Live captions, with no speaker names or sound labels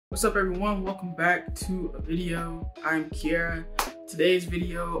What's up everyone, welcome back to a video. I'm Kiera. Today's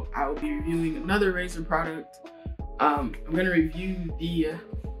video, I will be reviewing another Razer product. I'm gonna review the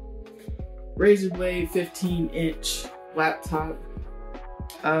Razer Blade 15-inch laptop.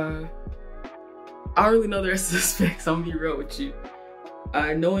 I don't really know the rest of the specs, I'm gonna be real with you.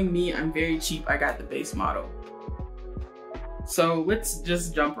 Knowing me, I'm very cheap, I got the base model. So let's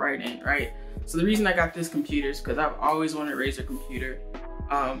just jump right in, right? So the reason I got this computer is because I've always wanted a Razer computer.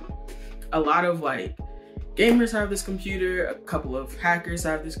 A lot of like gamers have this computer, a couple of hackers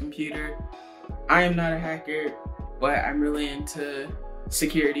have this computer. I am not a hacker, but I'm really into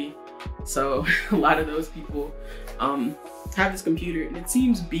security. So a lot of those people have this computer and it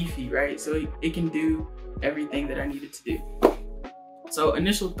seems beefy, right? So it can do everything that I need it to do. So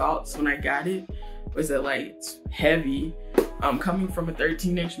initial thoughts when I got it was that like it's heavy. Coming from a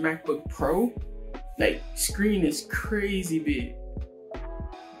 13-inch MacBook Pro, like screen is crazy big.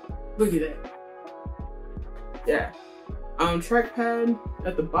 Look at that. Yeah. Trackpad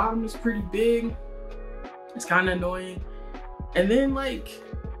at the bottom is pretty big. It's kind of annoying. And then like,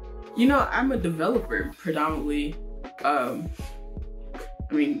 you know, I'm a developer predominantly. I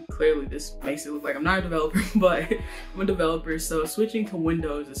mean, clearly this makes it look like I'm not a developer, but I'm a developer. So switching to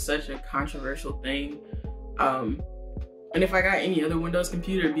Windows is such a controversial thing. And if I got any other Windows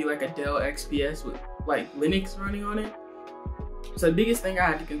computer, it'd be like a Dell XPS with like Linux running on it. So the biggest thing I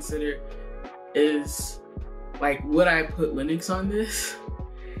had to consider is like, would I put Linux on this?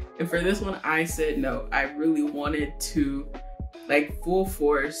 And for this one, I said no. I really wanted to like full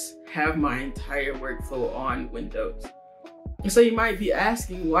force have my entire workflow on Windows. And so you might be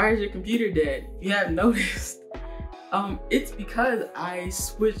asking, why is your computer dead? If you haven't noticed, it's because I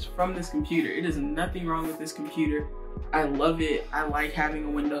switched from this computer. It is nothing wrong with this computer. I love it. I like having a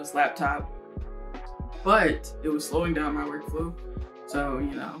Windows laptop, but it was slowing down my workflow. So,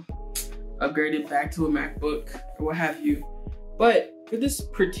 you know, upgraded back to a MacBook or what have you. But for this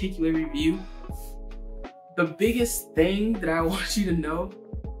particular review, the biggest thing that I want you to know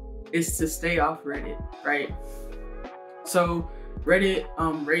is to stay off Reddit, right? So Reddit,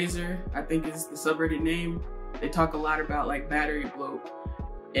 Razer, I think is the subreddit name. They talk a lot about like battery bloat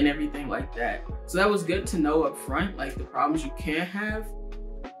and everything like that. So that was good to know up front, like the problems you can have.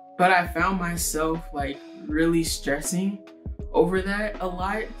 But I found myself like really stressing over that a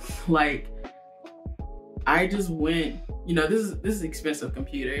lot. Like I just went, you know, this is an expensive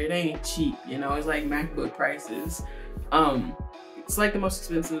computer. It ain't cheap, you know, it's like MacBook prices. It's like the most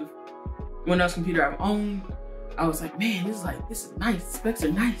expensive Windows computer I've owned. I was like, man, this is nice, the specs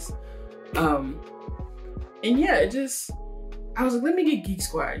are nice. And yeah, I was like, let me get Geek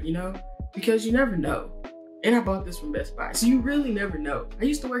Squad, you know, because you never know. And I bought this from Best Buy, so you really never know. I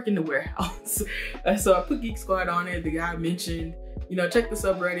used to work in the warehouse. So I put Geek Squad on it. The guy mentioned, you know, check the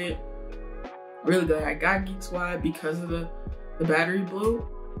subreddit. Really good. I got Geek Squad because of the battery bloat,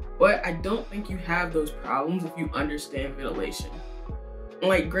 but I don't think you have those problems if you understand ventilation.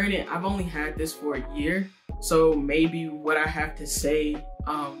 Like, granted, I've only had this for a year, so maybe what I have to say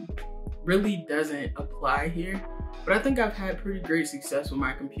really doesn't apply here. But I think I've had pretty great success with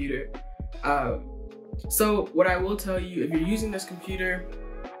my computer. So what I will tell you, if you're using this computer,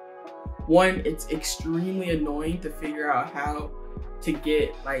 one, it's extremely annoying to figure out how to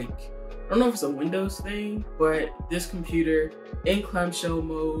get like, I don't know if it's a Windows thing, but this computer in clamshell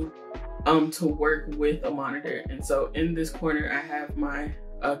mode to work with a monitor. And so in this corner, I have my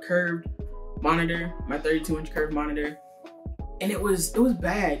curved monitor, my 32-inch curved monitor. And it was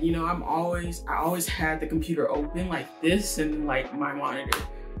bad, you know. I always had the computer open like this and like my monitor,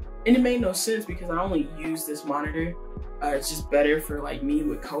 and it made no sense because I only use this monitor. It's just better for like me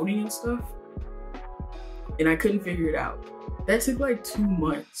with coding and stuff, and I couldn't figure it out. That took like 2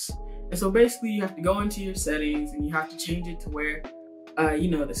 months, and so basically you have to go into your settings and you have to change it to where you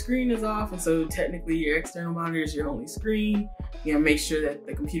know, the screen is off, and so technically your external monitor is your only screen. You gotta make sure that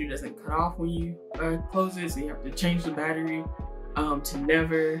the computer doesn't cut off when you close it, so you have to change the battery to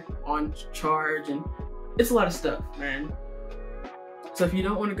never on charge, and it's a lot of stuff, man. So if you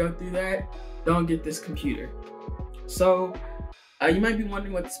don't want to go through that, don't get this computer. So you might be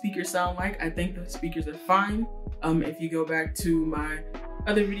wondering what the speakers sound like. I think the speakers are fine. If you go back to my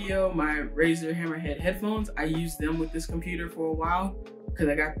other video, my Razer Hammerhead headphones, I used them with this computer for a while because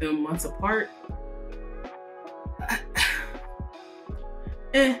I got them months apart.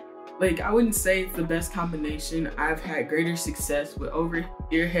 Like, I wouldn't say it's the best combination. I've had greater success with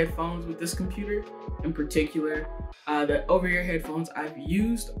over-ear headphones with this computer. In particular, the over-ear headphones I've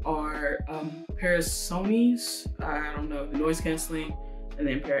used are a pair of Sony's, I don't know, the noise canceling, and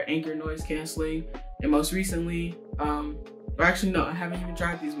then a pair of Anker noise canceling. And most recently, Or actually, no, I haven't even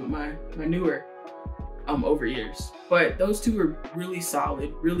tried these with my newer over ears. But those two are really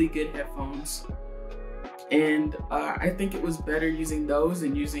solid, really good headphones. And I think it was better using those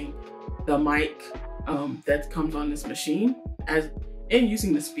than using the mic that comes on this machine and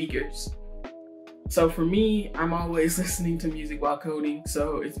using the speakers. So for me, I'm always listening to music while coding.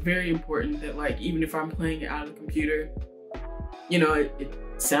 So it's very important that, like, even if I'm playing it out of the computer, you know, it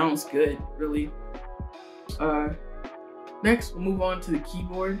sounds good, really. Next, we'll move on to the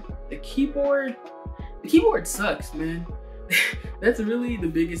keyboard. The keyboard sucks, man. That's really the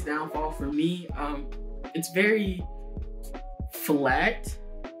biggest downfall for me. It's very flat,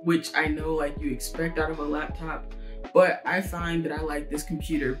 which I know, like, you expect out of a laptop, but I find that I like this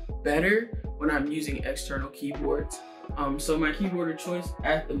computer better when I'm using external keyboards. So my keyboard of choice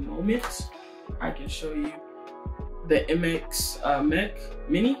at the moment, I can show you the MX Mech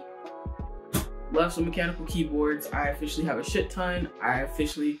Mini. Love some mechanical keyboards. I officially have a shit ton. I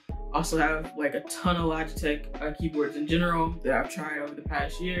officially also have like a ton of Logitech keyboards in general that I've tried over the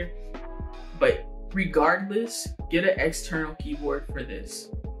past year. But regardless, get an external keyboard for this.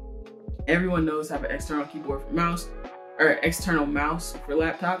 Everyone knows I have an external keyboard for mouse, or external mouse for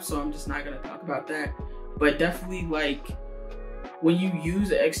laptops, so I'm just not gonna talk about that. But definitely, like, when you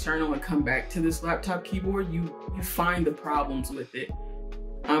use an external and come back to this laptop keyboard, you find the problems with it.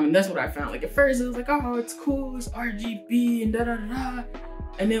 And that's what I found. Like, at first it was like, oh, it's cool, it's RGB and da da da.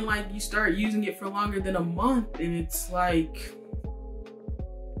 And then, like, you start using it for longer than a month and it's like,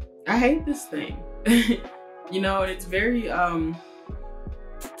 I hate this thing. You know, it's very, don't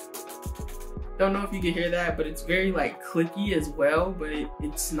know if you can hear that, but it's very, like, clicky as well, but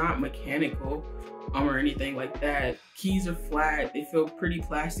it's not mechanical or anything like that. Keys are flat, they feel pretty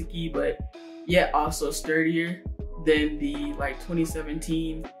plasticky, but yet also sturdier than the, like,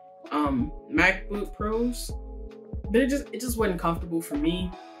 2017 MacBook Pros. But it just wasn't comfortable for me.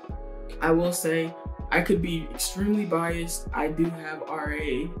 I will say, I could be extremely biased. I do have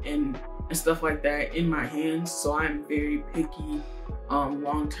RA and stuff like that in my hands, so I'm very picky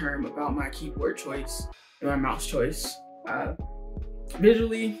long-term about my keyboard choice and my mouse choice.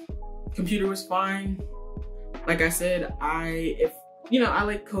 Visually, computer was fine. Like I said, I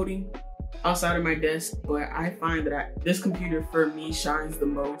like coding outside of my desk, but I find that this computer for me shines the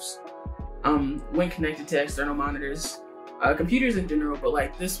most when connected to external monitors. Computers in general, but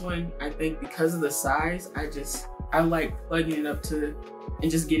like this one, I think because of the size, I like plugging it up to and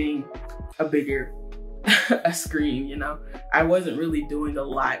just getting a bigger a screen, you know? I wasn't really doing a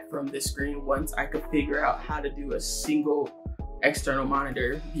lot from this screen once I could figure out how to do a single external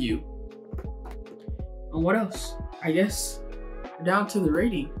monitor view. And what else? I guess we're down to the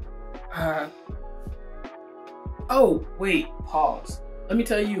rating. Oh, wait, pause. Let me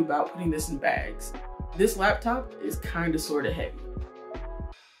tell you about putting this in bags. This laptop is kind of sort of heavy.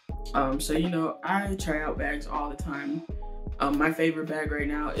 So, you know, I try out bags all the time. My favorite bag right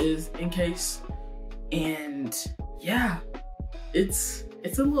now is Encase, and yeah, it's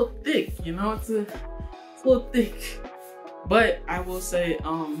a little thick, you know, it's a little thick, but I will say,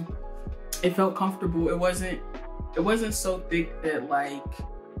 it felt comfortable. It wasn't so thick that, like,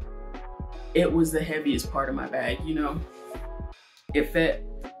 it was the heaviest part of my bag, you know. It fit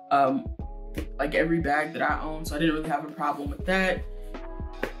like every bag that I own, so I didn't really have a problem with that.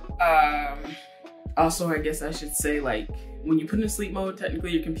 Also, I guess I should say, like, when you put it in sleep mode,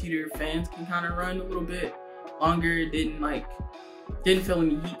 technically your computer fans can kind of run a little bit longer. It didn't feel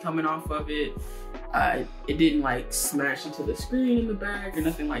any heat coming off of it. It didn't, like, smash into the screen in the bag or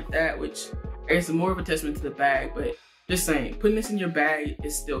nothing like that, which I guess is more of a testament to the bag, but just saying, putting this in your bag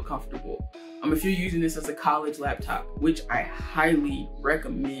is still comfortable. If you're using this as a college laptop, which I highly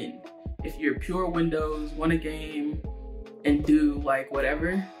recommend, if you're pure Windows, want a game, and do, like,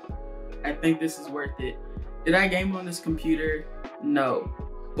 whatever, I think this is worth it. Did I game on this computer? No.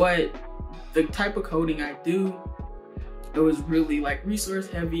 But the type of coding I do, it was really, like, resource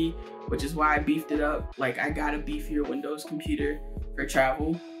heavy, which is why I beefed it up. Like, I got a beefier Windows computer for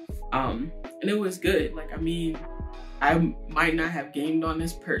travel. And it was good. Like, I mean, I might not have gamed on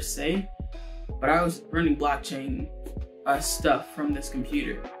this per se, but I was running blockchain stuff from this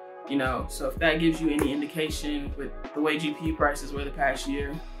computer, you know? So if that gives you any indication with the way GPU prices were the past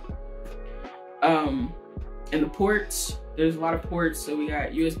year. And the ports, there's a lot of ports. So we got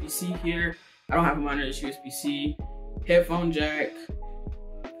USB-C here. I don't have a monitor that's USB-C. Headphone jack,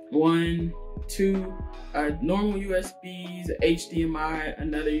 1, 2, normal USBs, HDMI,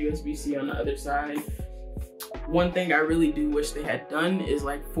 another USB-C on the other side. One thing I really do wish they had done is,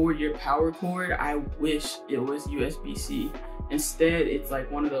 like, for your power cord, I wish it was USB-C. Instead, it's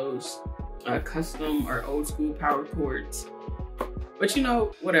like one of those custom or old school power cords. But you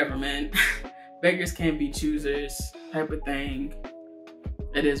know, whatever, man. Beggars can't be choosers type of thing.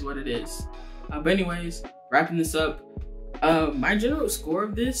 It is what it is. But anyways, wrapping this up, my general score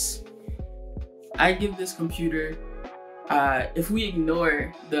of this, I give this computer, if we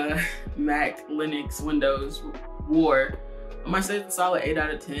ignore the Mac, Linux, Windows war, I might say it's a solid 8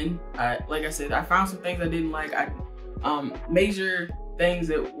 out of 10. Like I said, I found some things I didn't like. Major things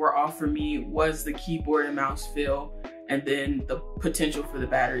that were off for me was the keyboard and mouse feel, and then the potential for the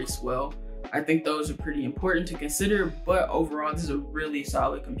battery swell. I think those are pretty important to consider, but overall, this is a really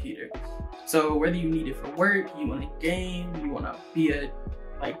solid computer. So whether you need it for work, you want to game, you want to be a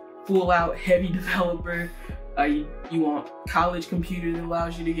full out heavy developer, you want college computer that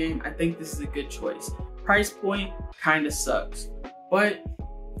allows you to game, I think this is a good choice. Price point kind of sucks, but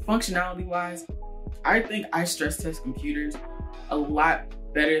functionality wise, I think I stress test computers a lot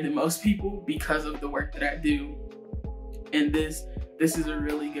better than most people because of the work that I do. And this is a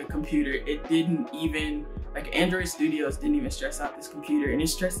really good computer. It didn't even, Android Studios didn't even stress out this computer, and it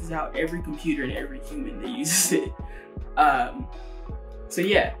stresses out every computer and every human that uses it. So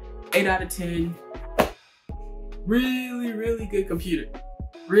yeah, 8 out of 10. Really, really good computer.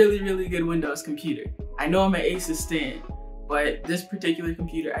 Really, really good Windows computer. I know I'm an Asus stan, but this particular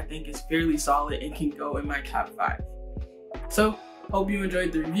computer I think is fairly solid and can go in my top 5. So, hope you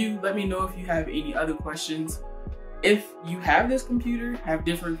enjoyed the review. Let me know if you have any other questions. If you have this computer, have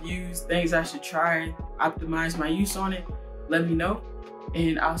different views, things I should try, optimize my use on it, let me know,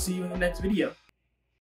 and I'll see you in the next video.